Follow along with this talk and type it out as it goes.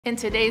In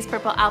today's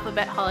Purple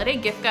Alphabet Holiday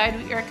Gift Guide,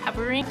 we are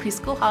covering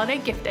preschool holiday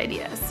gift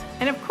ideas.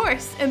 And of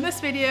course, in this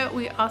video,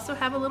 we also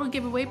have a little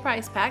giveaway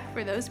prize pack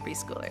for those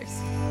preschoolers.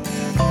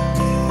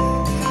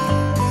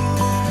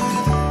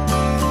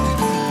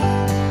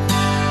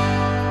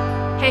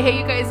 Hey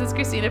you guys, it's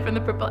Christina from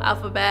the Purple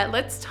Alphabet.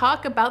 Let's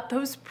talk about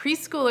those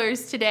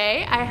preschoolers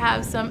today. I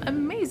have some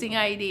amazing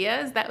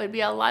ideas that would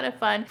be a lot of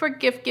fun for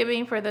gift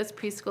giving for those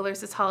preschoolers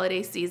this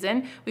holiday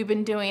season. We've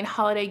been doing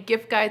holiday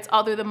gift guides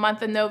all through the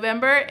month of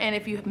November, and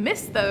if you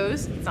missed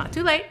those, it's not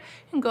too late.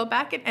 You can go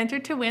back and enter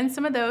to win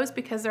some of those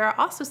because there are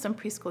also some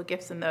preschool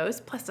gifts in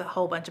those, plus a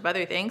whole bunch of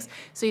other things,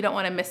 so you don't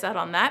want to miss out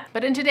on that.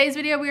 But in today's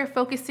video, we are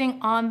focusing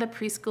on the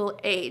preschool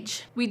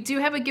age. We do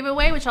have a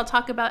giveaway, which I'll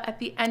talk about at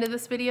the end of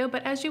this video,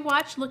 but as you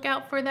watch, look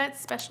out for that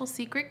special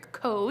secret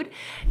code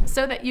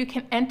so that you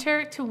can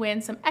enter to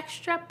win some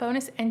extra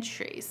bonus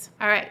entries.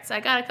 All right, so I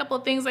got a couple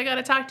of things I got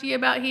to talk to you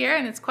about here,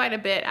 and it's quite a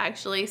bit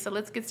actually. So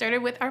let's get started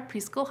with our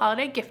preschool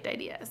holiday gift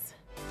ideas.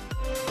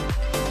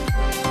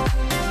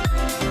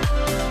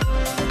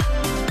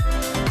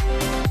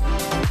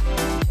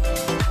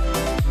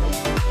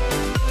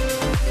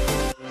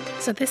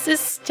 So this is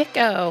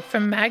Sticko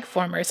from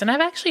Magformers, and I've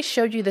actually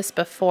showed you this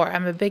before.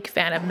 I'm a big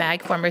fan of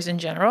Magformers in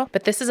general,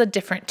 but this is a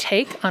different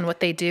take on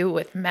what they do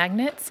with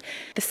magnets.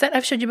 The set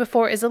I've showed you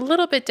before is a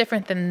little bit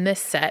different than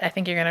this set. I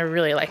think you're gonna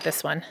really like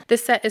this one.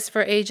 This set is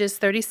for ages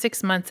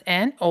 36 months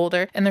and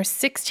older, and there's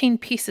 16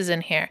 pieces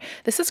in here.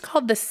 This is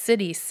called the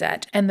City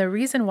Set, and the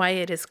reason why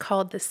it is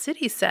called the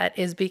City Set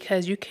is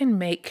because you can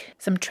make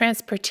some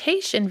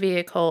transportation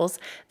vehicles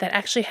that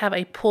actually have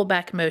a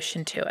pullback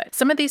motion to it.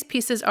 Some of these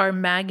pieces are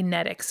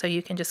magnetic, so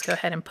you can just go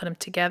ahead and put them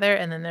together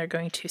and then they're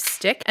going to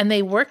stick, and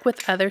they work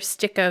with other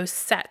Sticko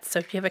sets. So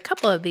if you have a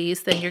couple of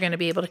these, then you're going to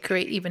be able to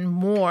create even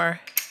more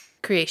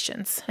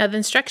creations. Now the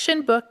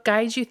instruction book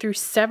guides you through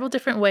several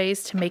different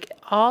ways to make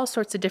all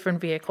sorts of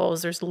different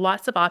vehicles. There's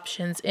lots of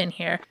options in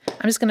here.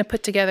 I'm just going to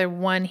put together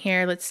one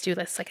here. Let's do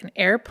this like an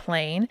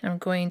airplane. I'm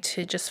going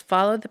to just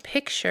follow the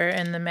picture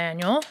in the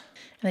manual,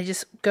 and they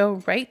just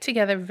go right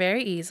together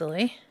very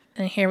easily.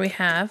 And here we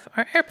have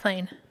our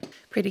airplane.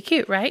 Pretty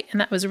cute, right?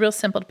 And that was real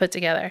simple to put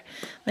together.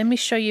 Let me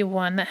show you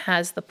one that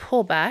has the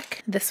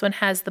pullback. This one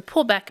has the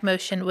pullback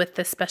motion with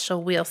the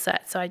special wheel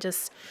set. So I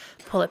just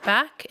pull it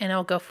back and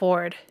it'll go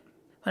forward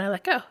when I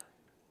let go.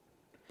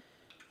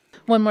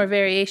 One more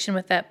variation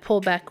with that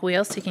pullback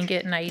wheel so you can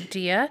get an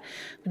idea.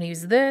 I'm gonna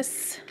use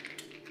this.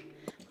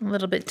 A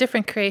little bit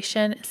different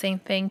creation, same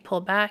thing,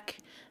 pull back.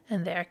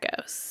 And there it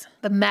goes.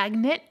 The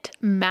magnet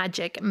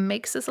magic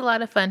makes this a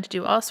lot of fun to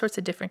do all sorts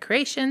of different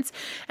creations.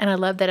 And I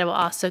love that it will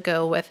also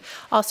go with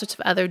all sorts of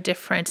other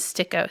different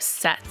Sticko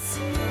sets.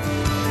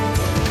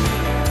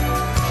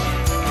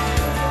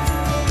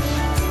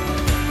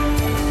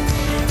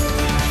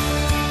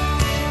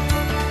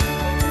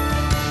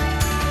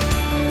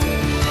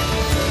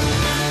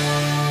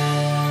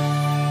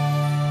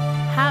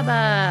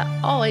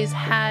 Haba always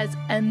has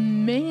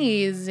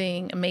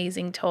amazing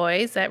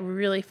toys that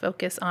really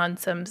focus on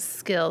some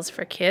skills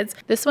for kids.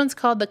 This one's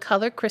called the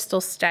Color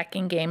Crystal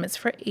Stacking Game. It's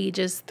for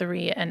ages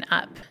 3 and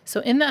up.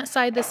 So in that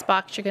side of this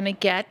box, you're gonna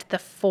get the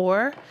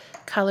 4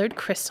 colored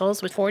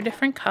crystals with 4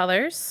 different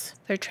colors.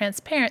 They're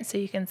transparent so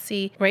you can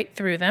see right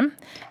through them.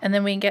 And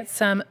then we get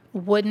some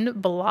wooden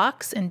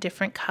blocks in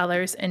different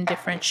colors and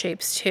different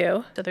shapes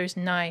too. So there's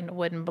 9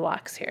 wooden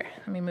blocks here.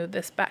 Let me move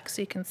this back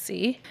so you can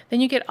see.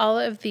 Then you get all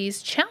of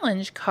these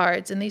challenge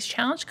cards, and these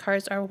challenge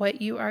cards are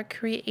what you are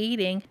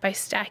creating by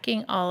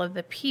stacking all of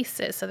the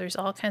pieces. So there's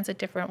all kinds of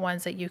different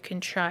ones that you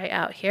can try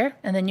out here.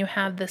 And then you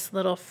have this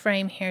little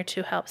frame here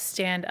to help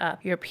stand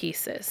up your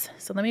pieces.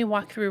 So let me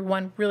walk through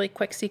one really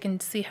quick so you can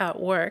see how it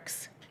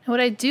works. And what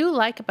I do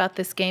like about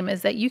this game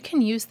is that you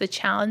can use the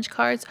challenge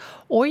cards,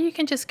 or you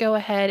can just go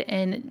ahead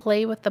and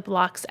play with the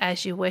blocks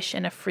as you wish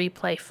in a free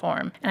play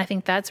form. And I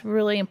think that's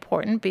really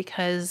important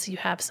because you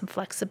have some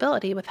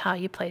flexibility with how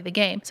you play the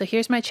game. So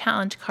here's my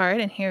challenge card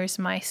and here's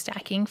my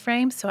stacking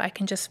frame. So I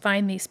can just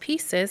find these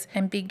pieces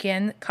and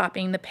begin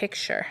copying the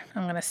picture.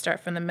 I'm going to start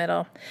from the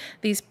middle.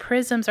 These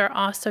prisms are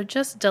also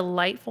just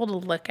delightful to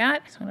look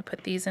at. So I'm going to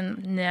put these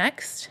in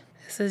next.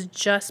 This is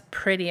just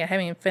pretty. I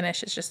haven't even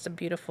finished. It's just a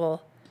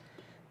beautiful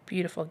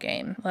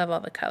game. Love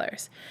all the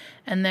colors.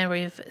 And then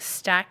we've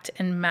stacked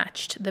and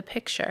matched the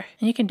picture.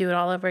 And you can do it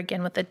all over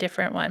again with a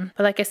different one.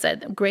 But like I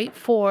said, great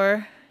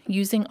for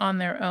using on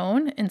their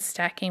own and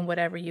stacking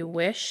whatever you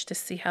wish to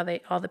see how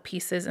all the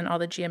pieces and all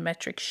the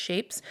geometric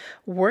shapes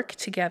work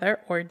together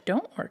or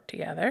don't work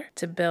together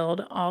to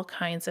build all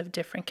kinds of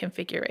different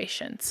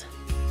configurations.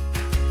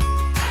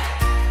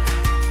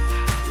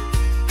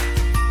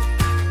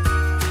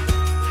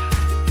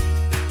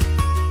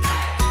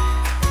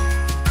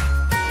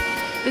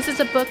 This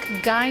is a book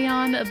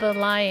Guyon the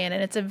Lion,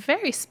 and it's a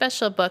very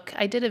special book.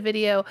 I did a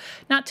video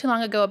not too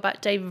long ago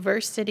about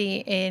diversity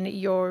in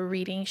your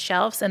reading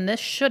shelves, and this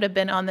should have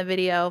been on the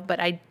video,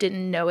 but I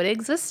didn't know it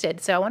existed.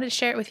 So I wanted to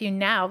share it with you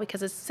now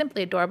because it's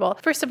simply adorable.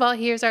 First of all,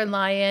 here's our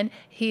lion.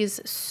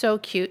 He's so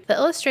cute. The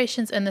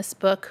illustrations in this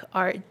book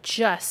are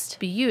just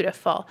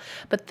beautiful,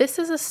 but this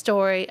is a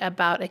story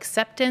about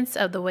acceptance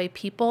of the way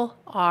people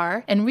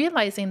are and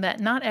realizing that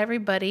not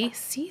everybody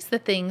sees the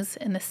things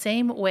in the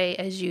same way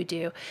as you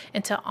do,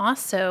 and to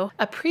also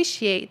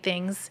appreciate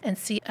things and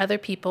see other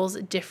people's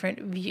different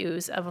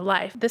views of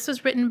life. This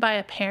was written by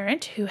a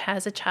parent who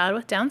has a child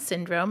with Down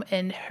syndrome,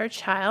 and her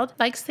child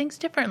likes things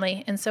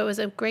differently, and so it was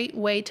a great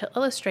way to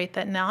illustrate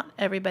that not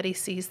everybody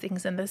sees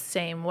things in the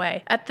same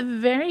way. At the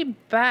very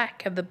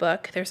back of the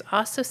book, there's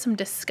also some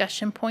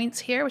discussion points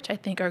here, which I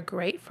think are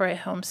great for a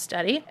home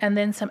study, and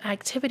then some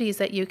activities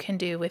that you can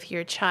do with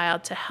your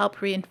child to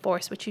help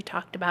reinforce what you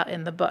talked about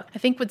in the book. I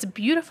think what's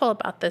beautiful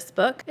about this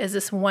book is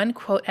this one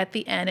quote at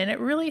the end, and it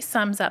really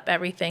sums up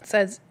everything. It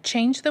says,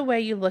 "Change the way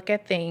you look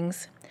at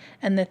things,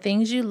 and the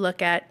things you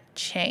look at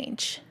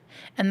change."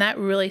 And that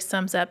really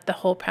sums up the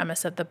whole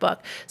premise of the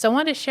book. So I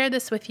wanted to share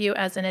this with you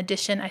as an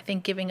addition. I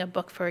think giving a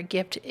book for a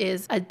gift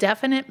is a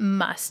definite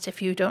must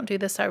if you don't do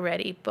this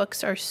already.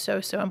 Books are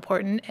so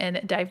important,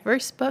 and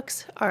diverse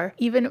books are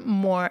even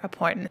more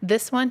important.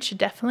 This one should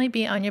definitely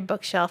be on your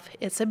bookshelf.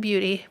 It's a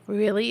beauty.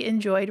 Really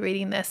enjoyed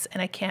reading this,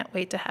 and I can't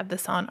wait to have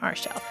this on our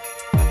shelf.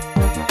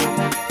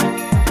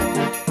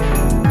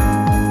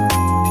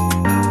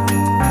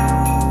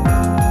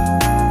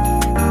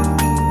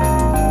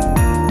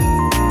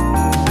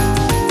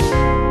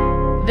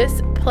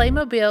 This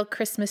Playmobil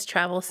Christmas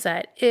travel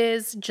set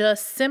is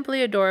just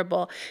simply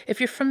adorable.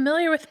 If you're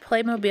familiar with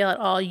Playmobil at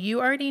all,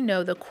 you already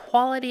know the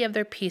quality of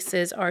their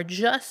pieces are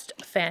just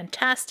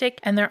fantastic,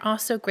 and they're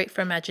also great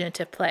for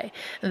imaginative play.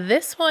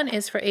 This one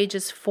is for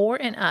ages 4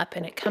 and up,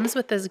 and it comes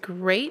with this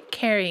great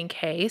carrying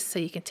case, so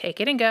you can take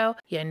it and go.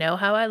 You know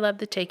how I love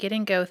the take it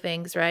and go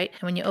things, right?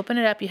 And when you open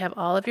it up, you have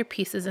all of your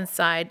pieces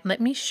inside. Let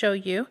me show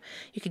you.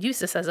 You could use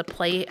this as a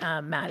play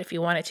mat if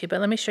you wanted to, but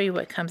let me show you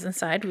what comes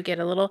inside. We get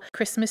a little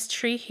Christmas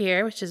tree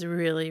here, which is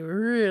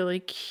really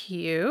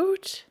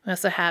cute. We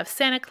also have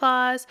Santa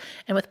Claus,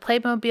 and with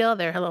Playmobil,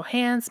 their little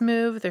hands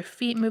move, their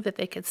feet move that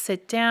they could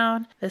sit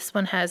down. This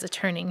one has a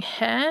turning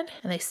head,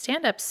 and they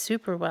stand up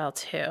super well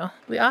too.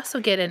 We also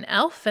get an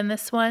elf in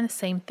this one,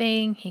 same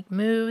thing. He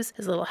moves,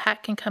 his little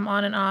hat can come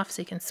on and off,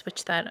 so you can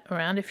switch that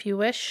around if you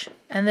wish.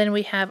 And then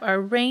we have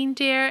our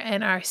reindeer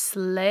and our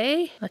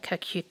sleigh. Look how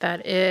cute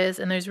that is.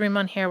 And there's room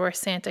on here where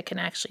Santa can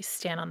actually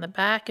stand on the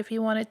back if he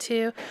wanted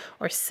to,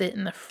 or sit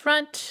in the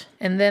front.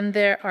 And then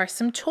there are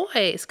some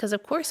toys, because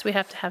of course we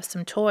have to have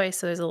some toys.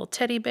 So there's a little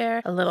teddy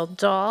bear, a little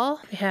doll.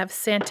 We have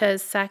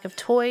Santa's sack of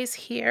toys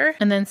here,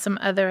 and then some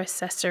other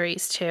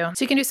accessories too.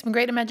 So you can do some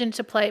great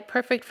imaginative play,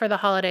 perfect for the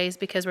holidays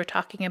because we're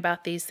talking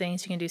about these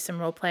things. You can do some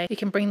role play. You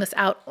can bring this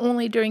out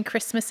only during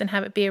Christmas and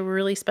have it be a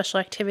really special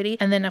activity.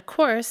 And then of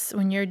course,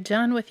 when you're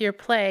done with your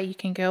play, you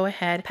can go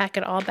ahead, pack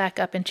it all back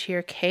up into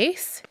your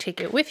case,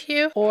 take it with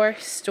you, or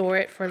store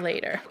it for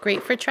later.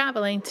 Great for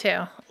traveling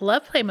too.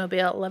 Love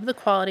Playmobil, love the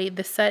quality.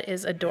 This set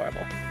is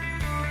adorable.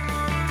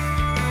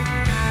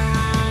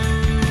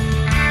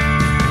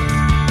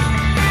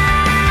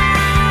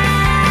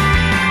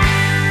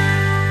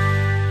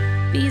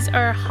 These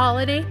are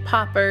holiday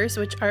poppers,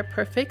 which are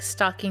perfect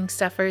stocking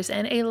stuffers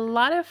and a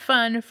lot of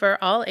fun for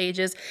all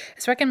ages.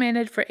 It's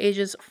recommended for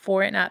ages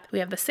 4 and up. We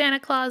have the Santa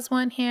Claus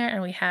one here,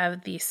 and we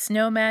have the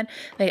snowman.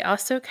 They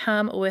also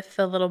come with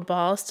the little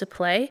balls to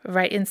play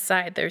right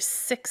inside. There's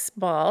 6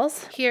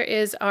 balls. Here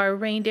is our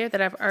reindeer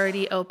that I've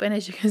already opened.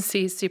 As you can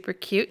see, super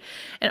cute.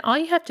 And all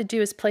you have to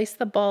do is place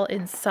the ball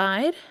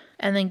inside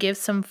and then give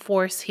some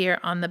force here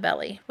on the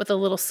belly with a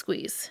little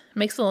squeeze. It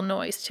makes a little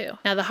noise too.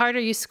 Now the harder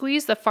you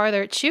squeeze, the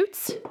farther it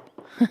shoots.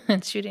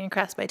 It's shooting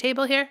across my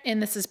table here. And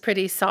this is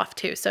pretty soft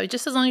too. So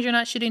just as long as you're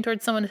not shooting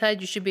towards someone's head,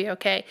 you should be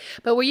okay.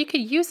 But where you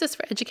could use this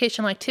for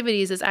educational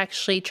activities is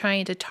actually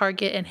trying to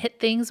target and hit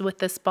things with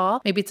this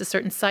ball. Maybe it's a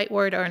certain sight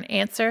word or an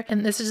answer.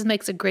 And this just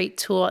makes a great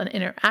tool, an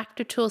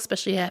interactive tool,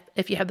 especially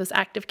if you have those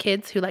active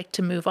kids who like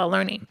to move while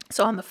learning.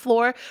 So on the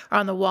floor or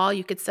on the wall,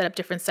 you could set up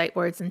different sight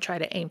words and try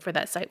to aim for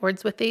that sight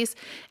words with these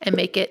and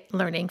make it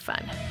learning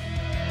fun.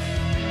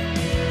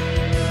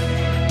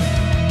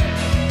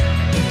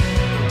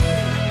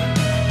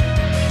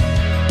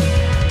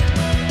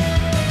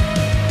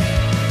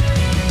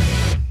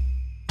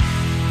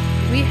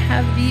 We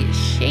have the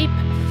Shape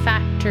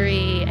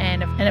Factory,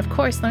 and of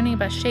course learning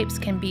about shapes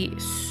can be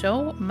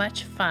so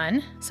much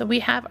fun. So we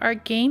have our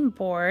game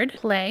board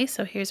play.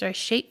 So here's our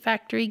Shape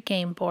Factory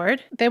game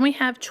board. Then we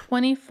have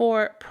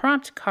 24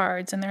 prompt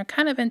cards, and they're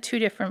kind of in 2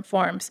 different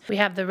forms. We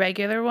have the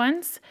regular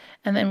ones,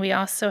 and then we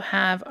also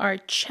have our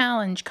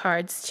challenge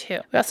cards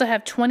too. We also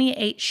have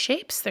 28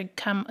 shapes that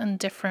come in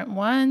different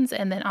ones,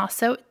 and then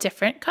also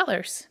different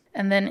colors.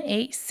 and then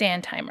a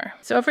sand timer.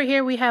 So over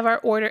here we have our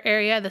order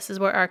area. This is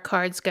where our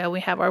cards go.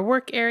 We have our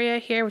work area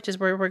here, which is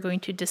where we're going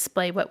to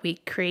display what we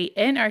create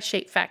in our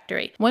shape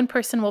factory. One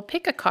person will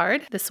pick a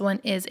card. This one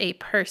is a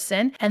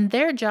person, and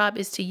their job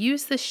is to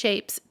use the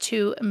shapes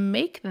to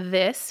make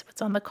this,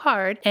 what's on the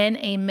card, in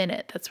a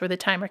minute. That's where the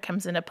timer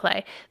comes into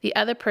play. The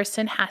other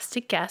person has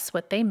to guess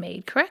what they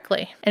made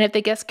correctly. And if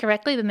they guess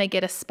correctly, then they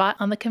get a spot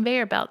on the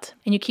conveyor belt.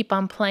 And you keep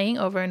on playing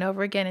over and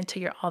over again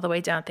until you're all the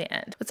way down at the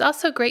end. What's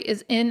also great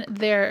is in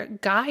their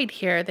guide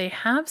here, they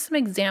have some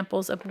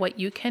examples of what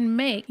you can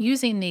make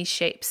using these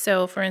shapes.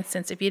 So for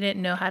instance, if you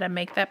didn't know how to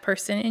make that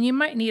person and you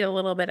might need a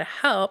little bit of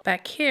help,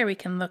 back here we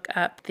can look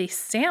up the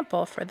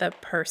sample for the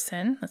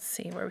person. Let's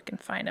see where we can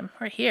find them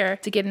right here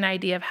to get an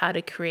idea of how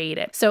to create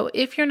it. So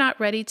if you're not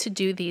ready to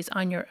do these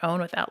on your own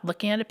without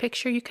looking at a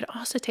picture, you could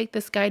also take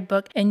this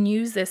guidebook and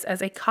use this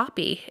as a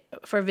copy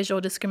for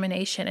visual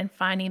discrimination and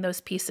finding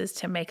those pieces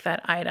to make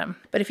that item.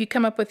 But if you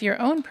come up with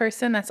your own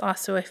person, that's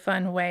also a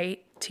fun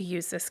way to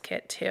use this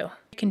kit too.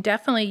 You can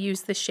definitely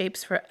use the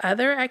shapes for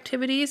other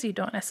activities. You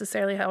don't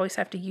necessarily always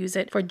have to use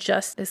it for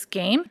just this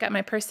game. Got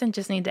my person,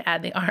 just need to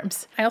add the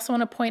arms. I also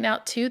want to point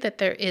out too that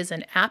there is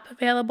an app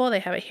available. They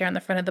have it here on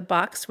the front of the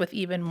box with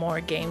even more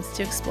games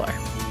to explore.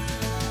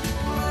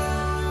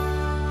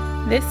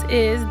 This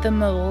is the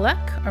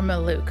Maluk or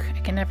Maluk, I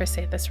can never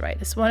say this right,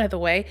 it's one of the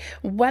way,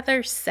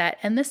 weather set,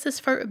 and this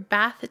is for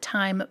bath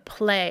time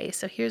play.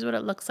 So here's what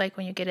it looks like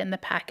when you get it in the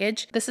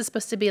package. This is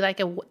supposed to be like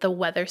the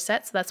weather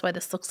set, so that's why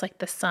this looks like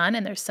the sun,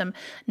 and there's some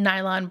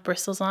nylon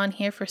bristles on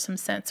here for some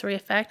sensory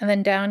effect. And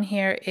then down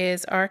here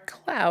is our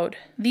cloud.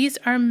 These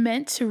are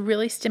meant to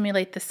really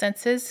stimulate the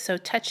senses, so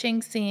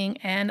touching, seeing,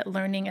 and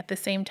learning at the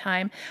same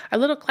time. Our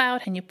little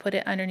cloud, and you put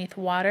it underneath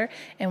water,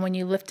 and when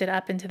you lift it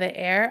up into the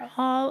air,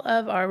 all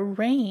of our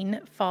rain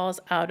falls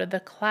out of the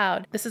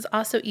cloud. This is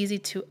also easy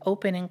to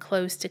open and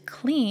close to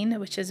clean,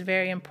 which is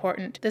very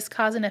important. This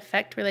cause and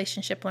effect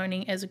relationship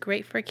learning is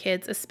great for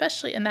kids,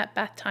 especially in that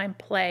bath time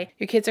play.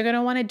 Your kids are going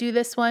to want to do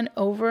this one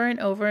over and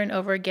over and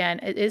over again.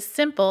 It is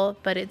simple,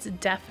 but it's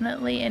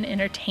definitely an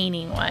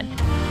entertaining one.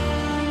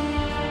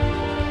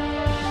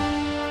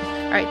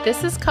 All right,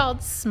 this is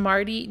called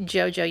Smarty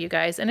Jojo, you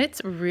guys, and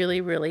it's really,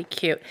 really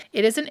cute.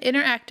 It is an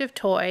interactive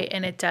toy,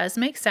 and it does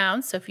make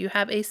sounds, so if you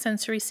have a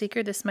sensory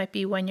seeker, this might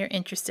be one you're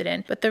interested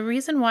in. But the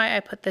reason why I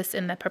put this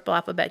in the Purple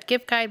Alphabet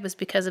gift guide was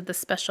because of the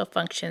special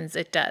functions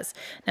it does.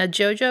 Now,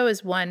 Jojo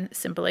is one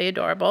simply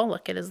adorable.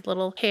 Look at his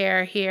little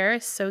hair here,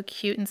 so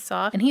cute and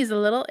soft. And he's a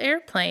little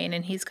airplane,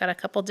 and he's got a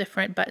couple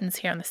different buttons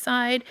here on the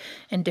side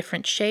and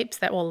different shapes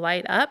that will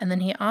light up. And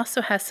then he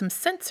also has some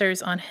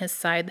sensors on his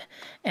side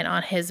and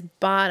on his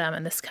bottom.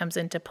 And this comes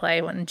into play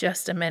in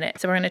just a minute.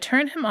 So we're going to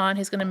turn him on.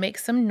 He's going to make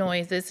some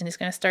noises and he's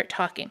going to start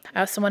talking.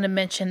 I also want to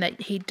mention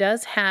that he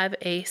does have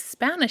a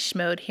Spanish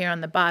mode here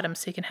on the bottom,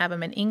 so you can have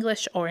him in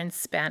English or in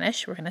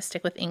Spanish. We're going to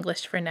stick with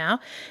English for now.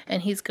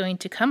 And he's going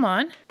to come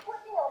on.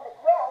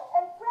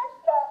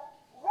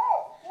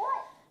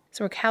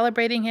 So we're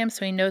calibrating him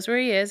so he knows where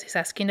he is. He's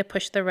asking to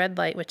push the red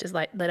light, which is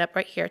lit up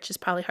right here, which is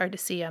probably hard to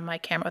see on my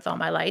camera with all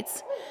my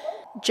lights.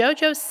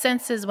 Jojo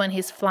senses when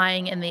he's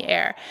flying in the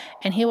air,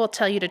 and he will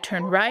tell you to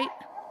turn right,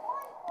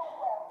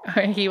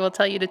 or he will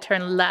tell you to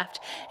turn left,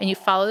 and you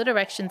follow the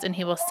directions and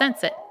he will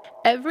sense it.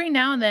 Every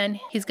now and then,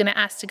 he's going to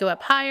ask to go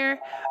up higher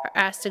or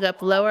ask to go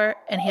up lower,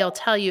 and he'll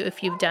tell you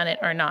if you've done it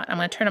or not. I'm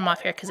going to turn him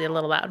off here because he's a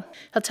little loud.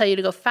 He'll tell you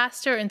to go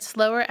faster and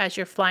slower as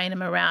you're flying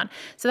him around.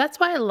 So that's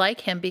why I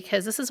like him,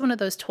 because this is one of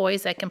those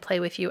toys that can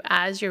play with you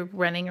as you're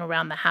running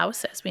around the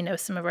house, as we know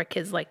some of our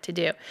kids like to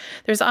do.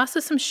 There's also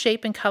some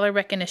shape and color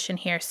recognition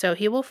here. So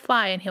he will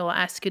fly and he will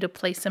ask you to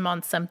place him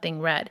on something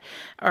red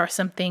or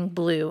something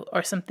blue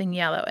or something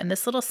yellow. And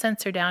this little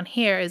sensor down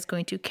here is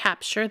going to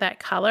capture that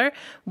color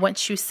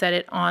once you set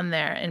it on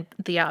there in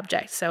the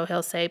object. So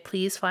he'll say,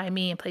 please fly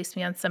me and place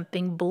me on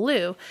something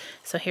blue.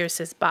 So here's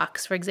his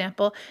box, for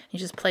example. You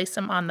just place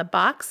him on the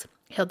box.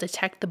 He'll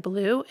detect the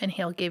blue and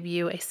he'll give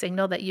you a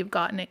signal that you've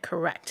gotten it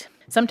correct.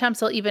 Sometimes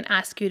he'll even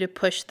ask you to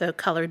push the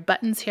colored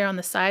buttons here on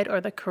the side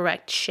or the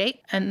correct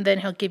shape, and then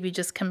he'll give you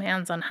just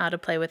commands on how to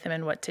play with him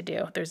and what to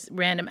do. There's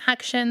random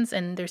actions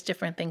and there's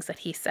different things that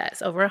he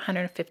says, over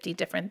 150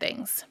 different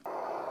things.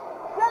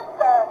 Press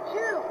the 2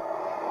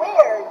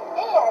 squares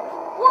and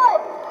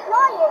 1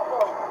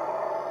 triangle.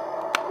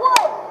 1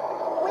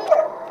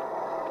 square,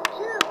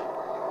 2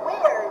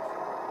 squares,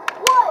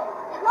 1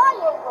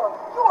 triangle.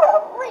 You're a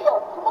real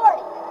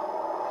smarty.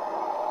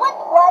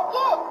 Let's plug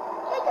in.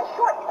 Take a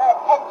shortcut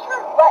and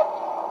turn right.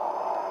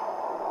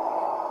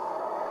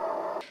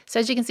 So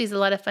as you can see, it's a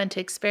lot of fun to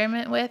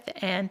experiment with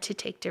and to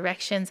take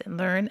directions and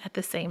learn at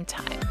the same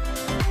time.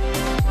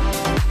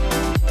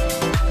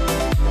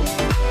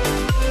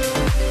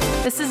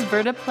 This is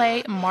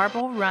Vertiplay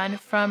Marble Run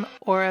from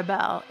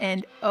Orabelle,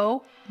 and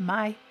oh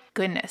my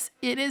goodness,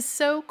 it is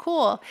so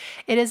cool.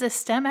 It is a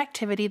STEM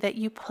activity that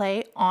you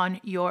play on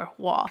your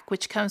wall,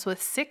 which comes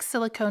with 6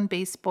 silicone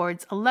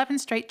baseboards, 11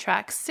 straight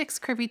tracks, 6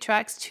 curvy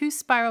tracks, 2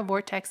 spiral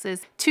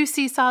vortexes, 2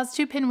 seesaws,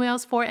 2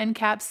 pinwheels, 4 end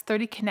caps,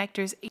 30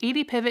 connectors,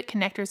 80 pivot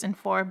connectors, and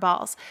 4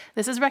 balls.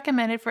 This is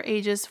recommended for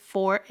ages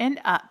 4 and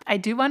up. I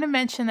do want to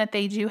mention that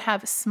they do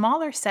have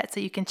smaller sets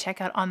that you can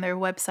check out on their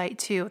website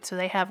too, so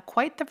they have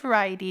quite the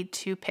variety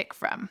to pick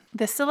from.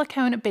 The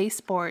silicone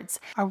baseboards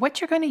are what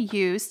you're going to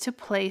use to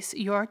place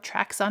your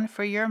tracks on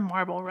for your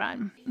marble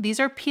run. These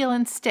are peel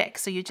and stick,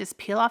 so you just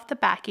peel off the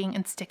backing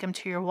and stick them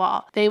to your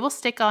wall. They will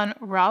stick on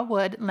raw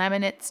wood,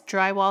 laminates,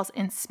 drywalls,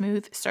 and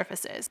smooth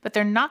surfaces, but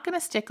they're not going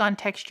to stick on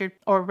textured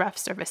or rough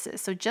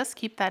surfaces, so just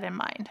keep that in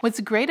mind. What's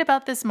great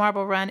about this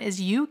marble run is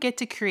you get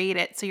to create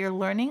it, so you're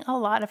learning a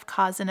lot of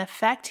cause and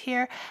effect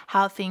here,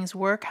 how things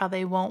work, how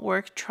they won't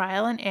work,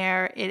 trial and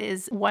error. It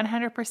is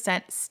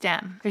 100%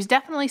 STEM. There's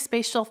definitely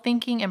spatial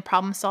thinking and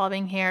problem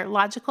solving here,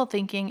 logical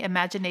thinking,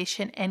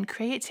 imagination, and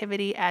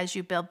creativity as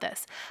you build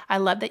this. I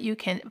love that you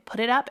can put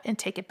it up and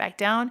take it back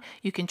down.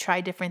 You can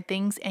try different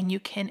things and you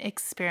can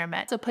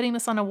experiment. So putting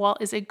this on a wall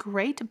is a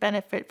great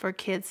benefit for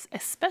kids,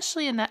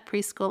 especially in that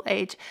preschool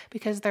age,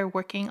 because they're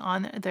working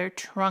on their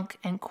trunk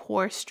and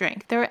core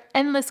strength. There are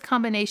endless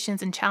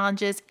combinations and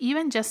challenges,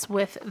 even just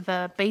with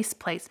the base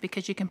plates,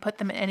 because you can put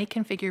them in any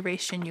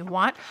configuration you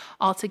want,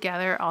 all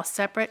together, all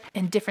separate,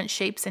 in different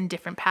shapes and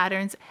different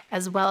patterns,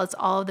 as well as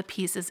all of the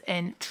pieces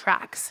in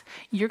tracks.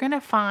 You're going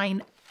to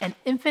find an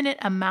infinite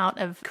amount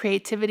of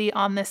creativity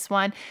on this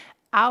one.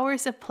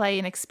 Hours of play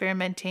and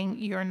experimenting.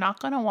 You're not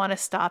going to want to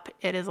stop.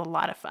 It is a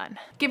lot of fun.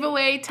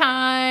 Giveaway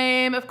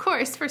time. Of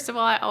course, first of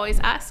all, I always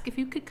ask if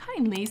you could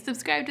kindly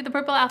subscribe to the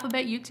Purple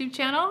Alphabet YouTube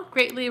channel.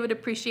 Greatly would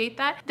appreciate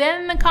that.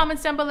 Then in the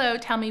comments down below,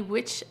 tell me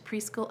which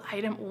preschool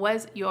item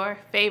was your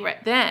favorite.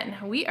 Then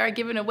we are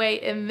giving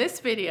away in this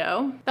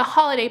video the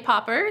holiday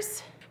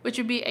poppers, which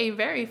would be a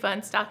very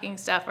fun stocking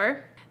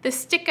stuffer, the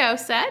Sticko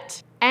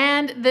set,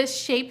 and the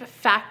Shape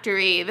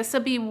Factory. This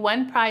will be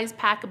one prize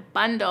pack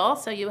bundle,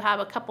 so you have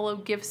a couple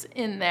of gifts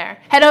in there.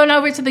 Head on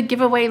over to the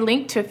giveaway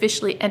link to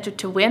officially enter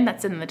to win.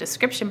 That's in the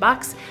description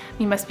box.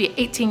 You must be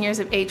 18 years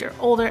of age or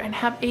older and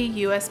have a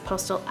US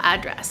postal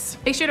address.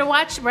 Make sure to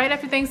watch right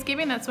after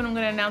Thanksgiving. That's when I'm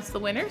going to announce the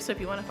winner. So if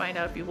you want to find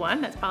out if you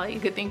won, that's probably a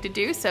good thing to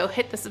do. So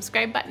hit the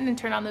subscribe button and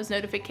turn on those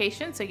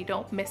notifications so you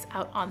don't miss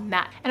out on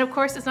that. And of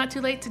course, it's not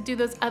too late to do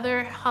those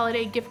other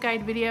holiday gift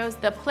guide videos.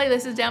 The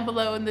playlist is down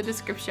below in the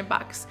description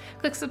box.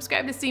 Click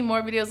subscribe to see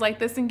more videos like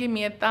this and give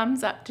me a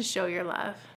thumbs up to show your love.